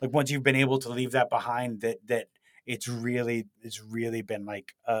only like once you've been able to leave that behind that it's really been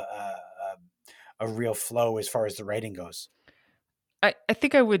like a real flow as far as the writing goes? I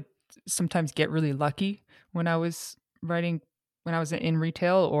think I would sometimes get really lucky when I was writing, when I was in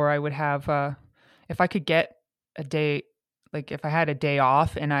retail, or I would have, if I could get a day, like if I had a day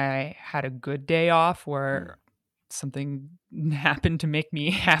off and I had a good day off where something happened to make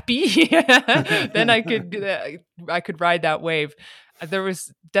me happy, then I could ride that wave. There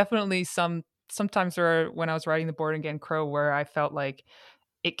was definitely sometimes where when I was writing the Board Again Crow where I felt like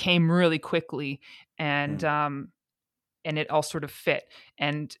it came really quickly, and Hmm. and it all sort of fit,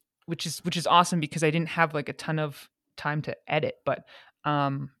 and which is awesome because I didn't have like a ton of time to edit,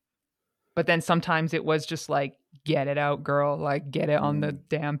 um but then sometimes it was just like, get it out, girl, like get it on the Hmm.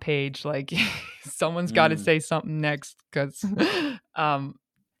 damn page, like someone's got to Hmm. say something next, cuz um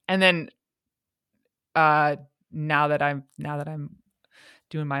and then uh now that I'm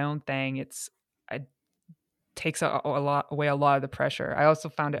doing my own thing, it takes a lot away, a lot of the pressure. I also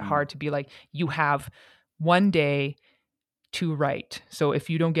found it Hmm. hard to be like, you have one day to write. So if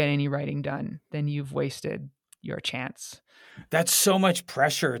you don't get any writing done, then you've wasted your chance. That's so much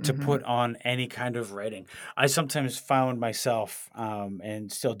pressure to Mhm. put on any kind of writing. I sometimes found myself,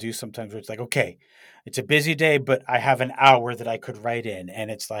 and still do sometimes, where it's like, okay, it's a busy day, but I have an hour that I could write in.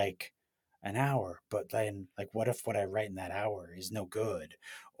 And it's like, an hour, but then, like, what if what I write in that hour is no good?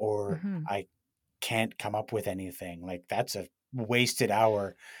 Or Mhm. I can't come up with anything? Like, that's a wasted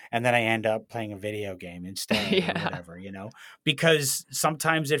hour. And then I end up playing a video game instead or Yeah. whatever, because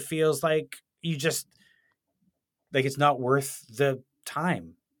sometimes it feels like you just, like it's not worth the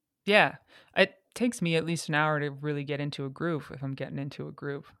time. Yeah. It takes me at least an hour to really get into a groove if I'm getting into a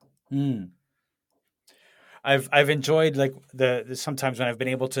groove. Mm. I've enjoyed like the sometimes when I've been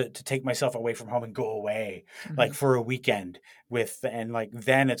able to take myself away from home and go away like Mhm. for a weekend with, and like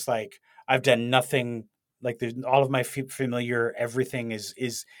then it's like I've done nothing, like there's all of my familiar everything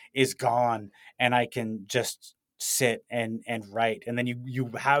is gone, and I can just sit and write, and then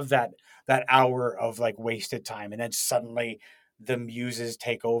you have that hour of like wasted time, and then suddenly the muses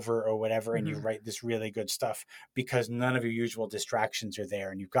take over or whatever, and you Mhm. write this really good stuff because none of your usual distractions are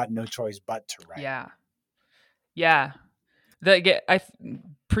there and you've got no choice but to write. Yeah. Yeah. The get I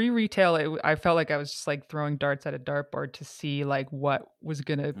Pre-retail, I felt like I was just like throwing darts at a dartboard to see like what was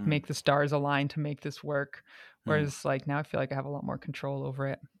going to Mm. make the stars align to make this work. Mm. Whereas like now I feel like I have a lot more control over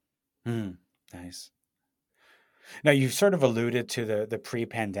it. Mm. Nice. Now you sort of alluded to the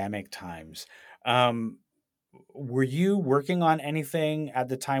pre-pandemic times. Um, were you working on anything at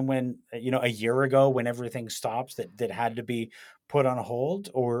the time when, a year ago when everything stops that had to be put on hold,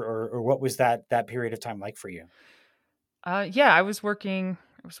 or what was that period of time like for you? Yeah, I was working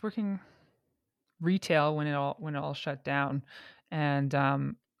retail when it all shut down, and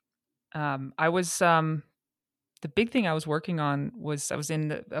I was the big thing I was working on was I was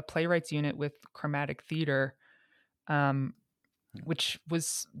in a playwrights unit with Chromatic Theater, um, which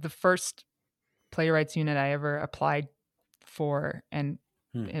was the first playwrights unit I ever applied for, and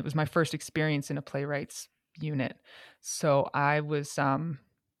Hmm. it was my first experience in a playwrights unit. So I was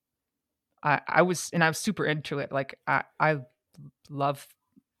I was super into it. Like I love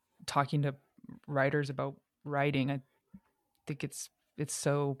talking to writers about writing. I think it's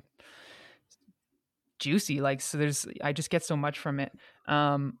so juicy. Like, so I just get so much from it.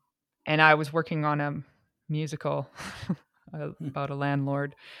 Um, and I was working on a musical about a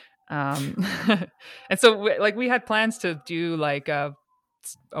landlord. Um, and so we had plans to do like a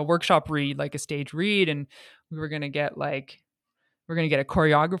workshop read, like a stage read, and we were gonna get like we're gonna get a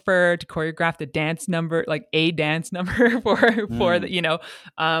choreographer to choreograph the dance number, like a dance number for the, Mm. you know,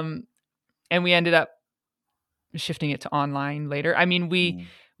 um, and we ended up shifting it to online later. I mean, Mm.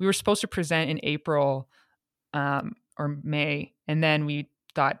 we were supposed to present in April or May, and then we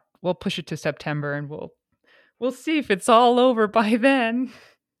thought we'll push it to September, and we'll see if it's all over by then.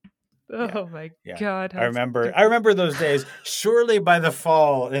 Yeah. Oh my Yeah. god, I how remember I stupid! remember those days. Surely by the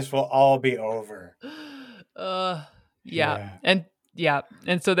fall this will all be over. uh, yeah, Yeah.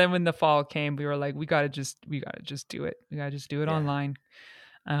 and so then when the fall came, we were like, we gotta just do it. We gotta just do it Yeah. online.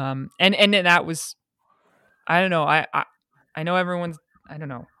 And then that was, I don't know. I know everyone's. I don't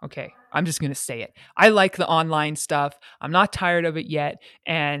know. Okay, I'm just gonna say it. I like the online stuff. I'm not tired of it yet,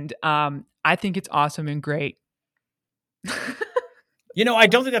 and I think it's awesome and great. You know, I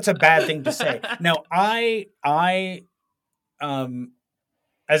don't think that's a bad thing to say. Now, I um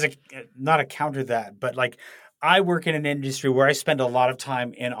as a not a counter that, but like I work in an industry where I spend a lot of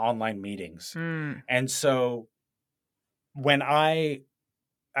time in online meetings. Mm, And so when I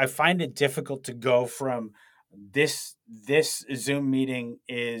find it difficult to go from this Zoom meeting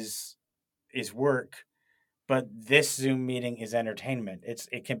is work, but this Zoom meeting is entertainment.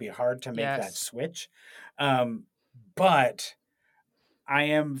 It can be hard to make that yes. switch. Um, but I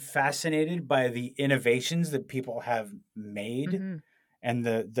am fascinated by the innovations that people have made Hmm. and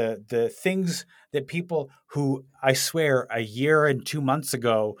the things that people who I swear a year and 2 months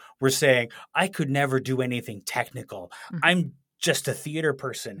ago were saying I could never do anything technical. Hmm. I'm just a theater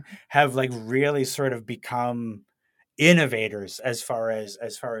person have like really sort of become innovators as far as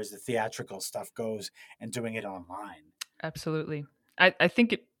the theatrical stuff goes and doing it online. Absolutely. I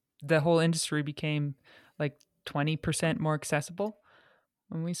think the whole industry became like 20% more accessible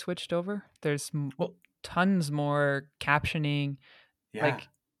when we switched over. There's Well, tons more captioning, yeah, like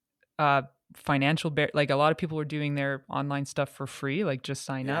uh like a lot of people were doing their online stuff for free, like just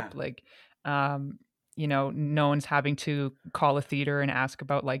sign yeah. up, like um no one's having to call a theater and ask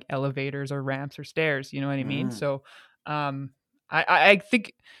about like elevators or ramps or stairs, you know what I mean? Mm. So um I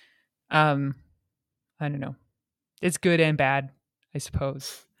think um I don't know, it's good and bad, I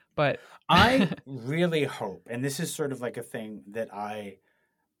suppose, but I really hope, and this is sort of like a thing that I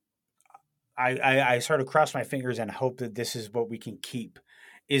sort of cross my fingers and hope that this is what we can keep,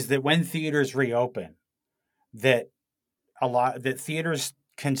 is that when theaters reopen, that that theaters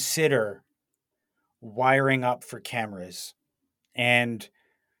consider wiring up for cameras and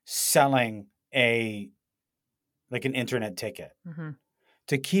selling a like an internet ticket Mhm,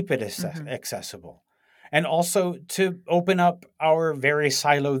 to keep it mhm, accessible, and also to open up our very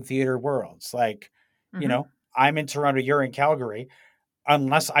siloed theater worlds. Like, you mhm, know, I'm in Toronto, you're in Calgary.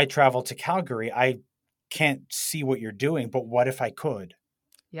 Unless I travel to Calgary, I can't see what you're doing. But what if I could?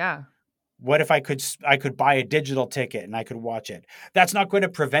 yeah, What if I could buy a digital ticket and I could watch it? That's not going to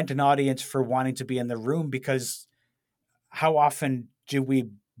prevent an audience for wanting to be in the room, because how often do we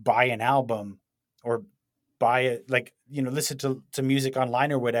buy an album or buy it, like, listen to music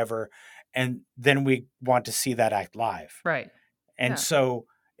online or whatever, and then we want to see that act live. right, And yeah, so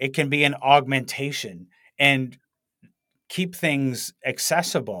it can be an augmentation and keep things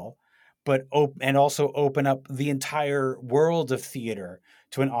accessible, but and also open up the entire world of theater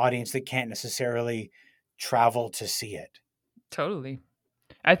to an audience that can't necessarily travel to see it. totally.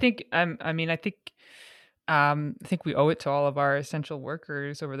 I think I think we owe it to all of our essential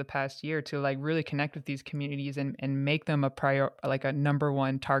workers over the past year to like really connect with these communities and make them a like a number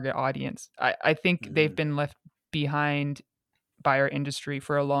one target audience. I think they've Mm. been left behind by our industry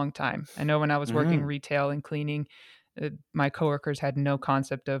for a long time. I know when I was working Mm. retail and cleaning, my coworkers had no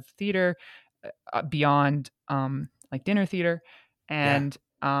concept of theater beyond like dinner theater, Yeah. and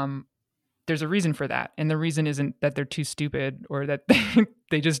there's a reason for that, and the reason isn't that they're too stupid or that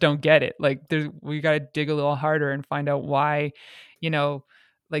they just don't get it. Like we got to dig a little harder and find out why, you know,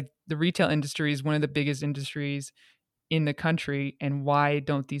 like the retail industry is one of the biggest industries in the country, and why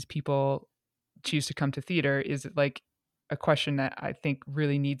don't these people choose to come to theater is like a question that I think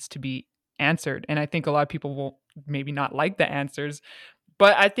really needs to be answered. And I think a lot of people will maybe not like the answers,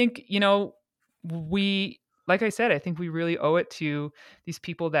 but I think, we, like I said, I think we really owe it to these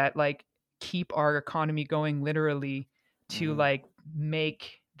people that like keep our economy going literally to Mm. like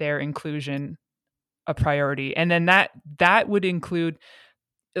make their inclusion a priority. And then that would include,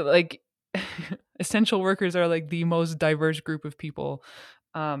 like, essential workers are like the most diverse group of people.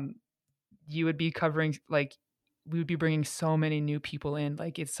 Um, you would be covering, like, we would be bringing so many new people in.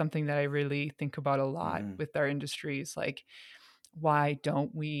 Like, it's something that I really think about a lot Mhm. with our industries. Like, why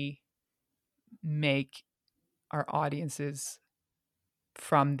don't we make our audiences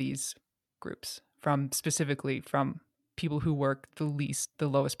from these groups, from specifically from people who work the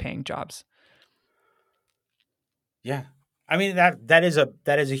lowest paying jobs? Yeah. I mean, that is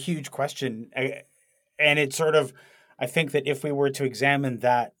a huge question. And it's sort of, I think that if we were to examine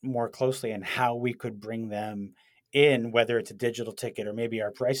that more closely and how we could bring them in, whether it's a digital ticket or maybe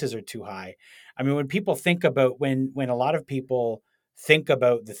our prices are too high. I mean, when people think about when a lot of people think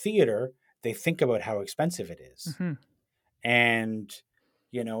about the theater, they think about how expensive it is. Hmm. And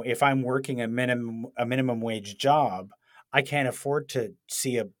if I'm working a minimum wage job, I can't afford to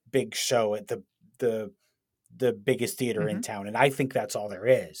see a big show at the the biggest theater in Hmm. town, and I think that's all there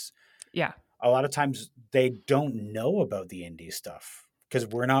is. Yeah. A lot of times they don't know about the indie stuff because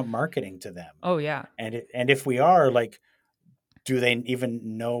we're not marketing to them. Oh yeah. And if we are, like, do they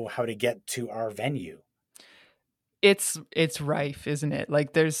even know how to get to our venue? It's rife, isn't it?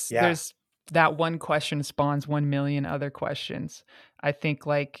 Like, Yeah. there's that one question spawns 1 million other questions. I think,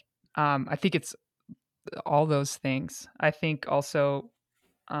 like, I think it's all those things. I think also,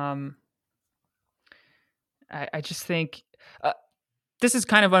 um I just think, uh, this is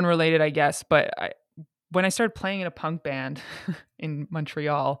kind of unrelated, I guess, but when I started playing in a punk band in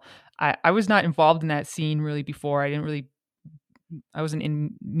Montreal, I was not involved in that scene really before. I wasn't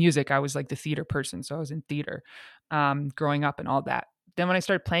in music. I was like the theater person. So I was in theater, growing up and all that. Then when I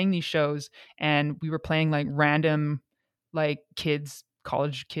started playing these shows and we were playing like random, like,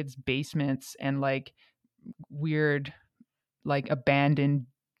 college kids' basements and like weird, like, abandoned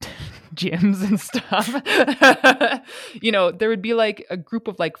gyms and stuff. There would be like a group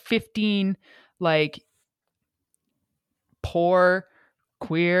of like 15, like, poor,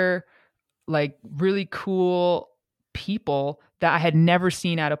 queer, like, really cool people that I had never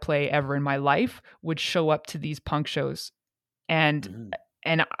seen at a play ever in my life would show up to these punk shows. And Mhm.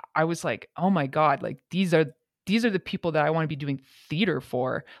 and I was like, "Oh my god, like, these are the people that I want to be doing theater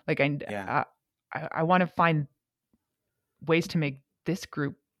for." Like, Yeah. I want to find ways to make this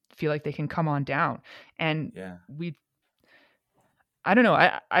group feel like they can come on down. And Yeah. we I don't know,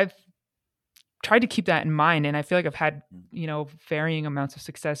 I've tried to keep that in mind, and I feel like I've had, Mm. varying amounts of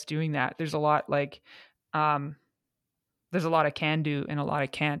success doing that. There's a lot, like, um there's a lot I can do and a lot I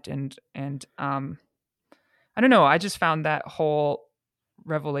can't. And I don't know, I just found that whole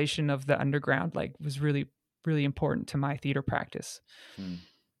revelation of the underground, like, was really, really important to my theater practice. Mm.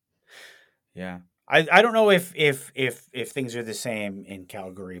 Yeah. I don't know if things are the same in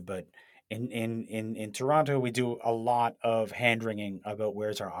Calgary, but in Toronto we do a lot of hand wringing about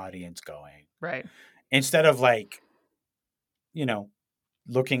where's our audience going. Right. Instead of, like, you know,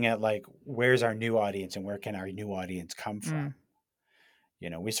 looking at, like, where's our new audience and where can our new audience come from.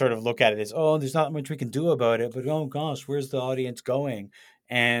 Mm. We sort of look at it as, oh, there's not much we can do about it, but oh gosh, where's the audience going?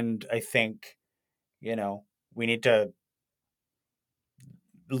 And I think, we need to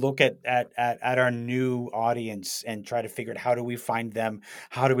look at our new audience and try to figure out, how do we find them?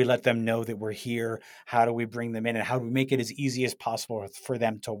 How do we let them know that we're here? How do we bring them in? And how do we make it as easy as possible for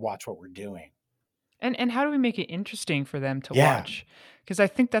them to watch what we're doing? And how do we make it interesting for them to Yeah. watch? Because I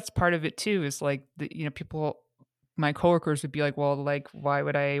think that's part of it too. Is like, my coworkers would be like, "Well, like, why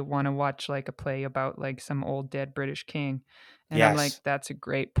would I want to watch like a play about like some old dead British king?" And I'm like, Yes. "That's a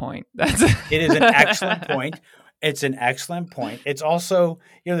great point. That's It is an excellent point. It's an excellent point. It's also,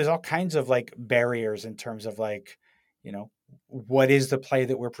 there's all kinds of, like, barriers in terms of, like, you know, what is the play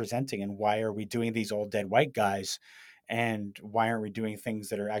that we're presenting and why are we doing these old dead white guys and why aren't we doing things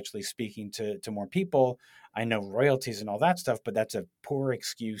that are actually speaking to more people? I know royalties and all that stuff, but that's a poor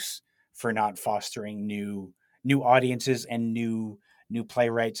excuse for not fostering new audiences and new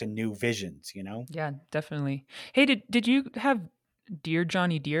playwrights and new visions. Yeah, definitely." Hey, did you have Dear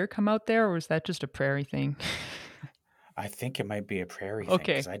Johnny Deere come out there, or was that just a prairie thing? I think it might be a prairie thing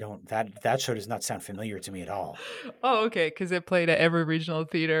because Okay. I don't that show does not sound familiar to me at all. Oh, okay, because it played at every regional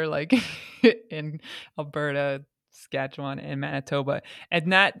theater, like, in Alberta, Saskatchewan, and Manitoba.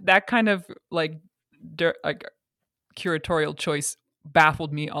 And that kind of, like, like, curatorial choice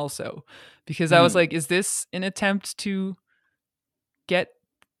baffled me also, because I was Hmm. like, is this an attempt to get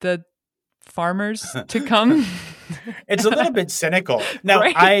the farmers to come? It's a little bit cynical. Now,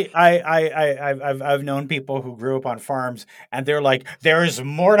 Right. I've known people who grew up on farms, and they're like, "There's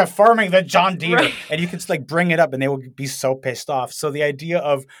more to farming than John Deere," Right. and you can just like bring it up, and they will be so pissed off. So the idea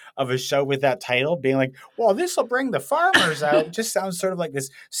of a show with that title being like, "Well, this will bring the farmers out," just sounds sort of like this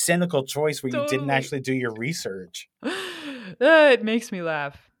cynical choice where you didn't Totally. actually do your research. It makes me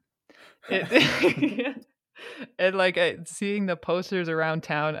laugh. It, and like seeing the posters around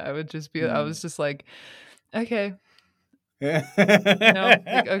town, I was just like, okay, no,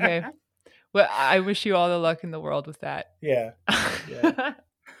 like, okay. Well, I wish you all the luck in the world with that. Yeah. Yeah.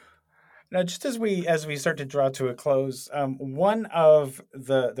 Now, just as we start to draw to a close, one of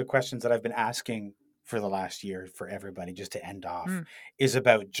the questions that I've been asking for the last year for everybody, just to end off, Mm. is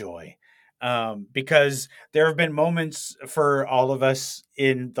about joy, because there have been moments for all of us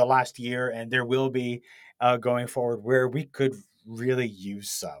in the last year, and there will be going forward where we could really use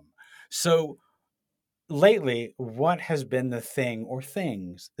some. So, lately, what has been the thing or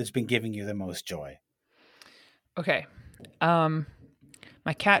things that's been giving you the most joy? Okay.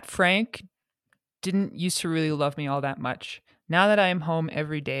 My cat Frank didn't used to really love me all that much. Now that I am home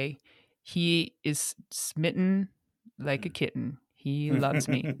every day, he is smitten like a kitten. He loves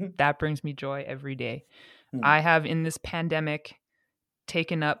me. That brings me joy every day. I have, in this pandemic,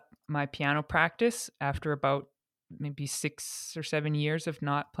 taken up my piano practice after about maybe 6 or 7 years of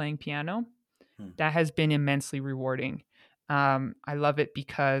not playing piano. That has been immensely rewarding. I love it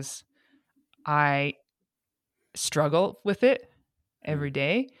because I struggle with it every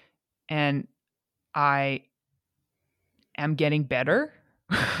day, and I am getting better.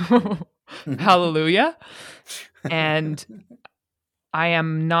 Hallelujah. And I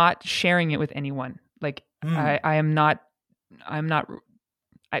am not sharing it with anyone. Like I'm not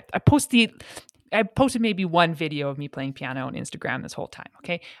I posted maybe one video of me playing piano on Instagram this whole time.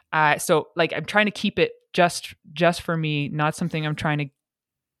 Okay. So like I'm trying to keep it just for me, not something I'm trying to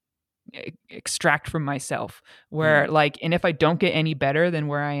extract from myself, where like, and if I don't get any better than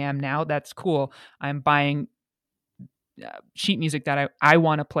where I am now, that's cool. I'm buying sheet music that I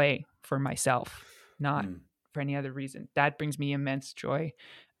want to play for myself, not for any other reason. That brings me immense joy.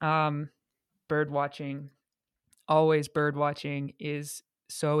 Bird watching, always bird watching is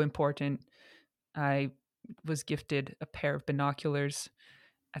so important. I was gifted a pair of binoculars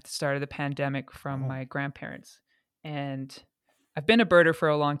at the start of the pandemic from my grandparents, and I've been a birder for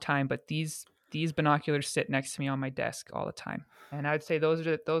a long time, but these binoculars sit next to me on my desk all the time. And I would say those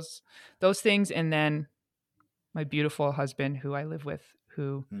are those things, and then my beautiful husband who I live with,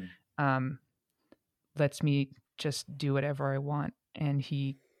 who lets me just do whatever I want, and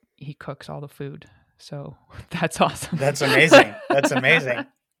he cooks all the food. So that's awesome. That's amazing. That's amazing.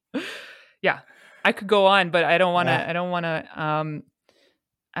 Yeah, I could go on, but I don't want to. Yeah. I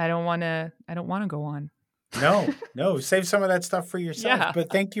don't want to go on. No. Save some of that stuff for yourself. Yeah.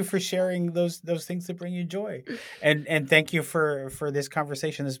 But thank you for sharing those things that bring you joy, and thank you for this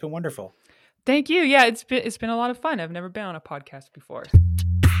conversation. It's been wonderful. Thank you. Yeah, it's been a lot of fun. I've never been on a podcast before.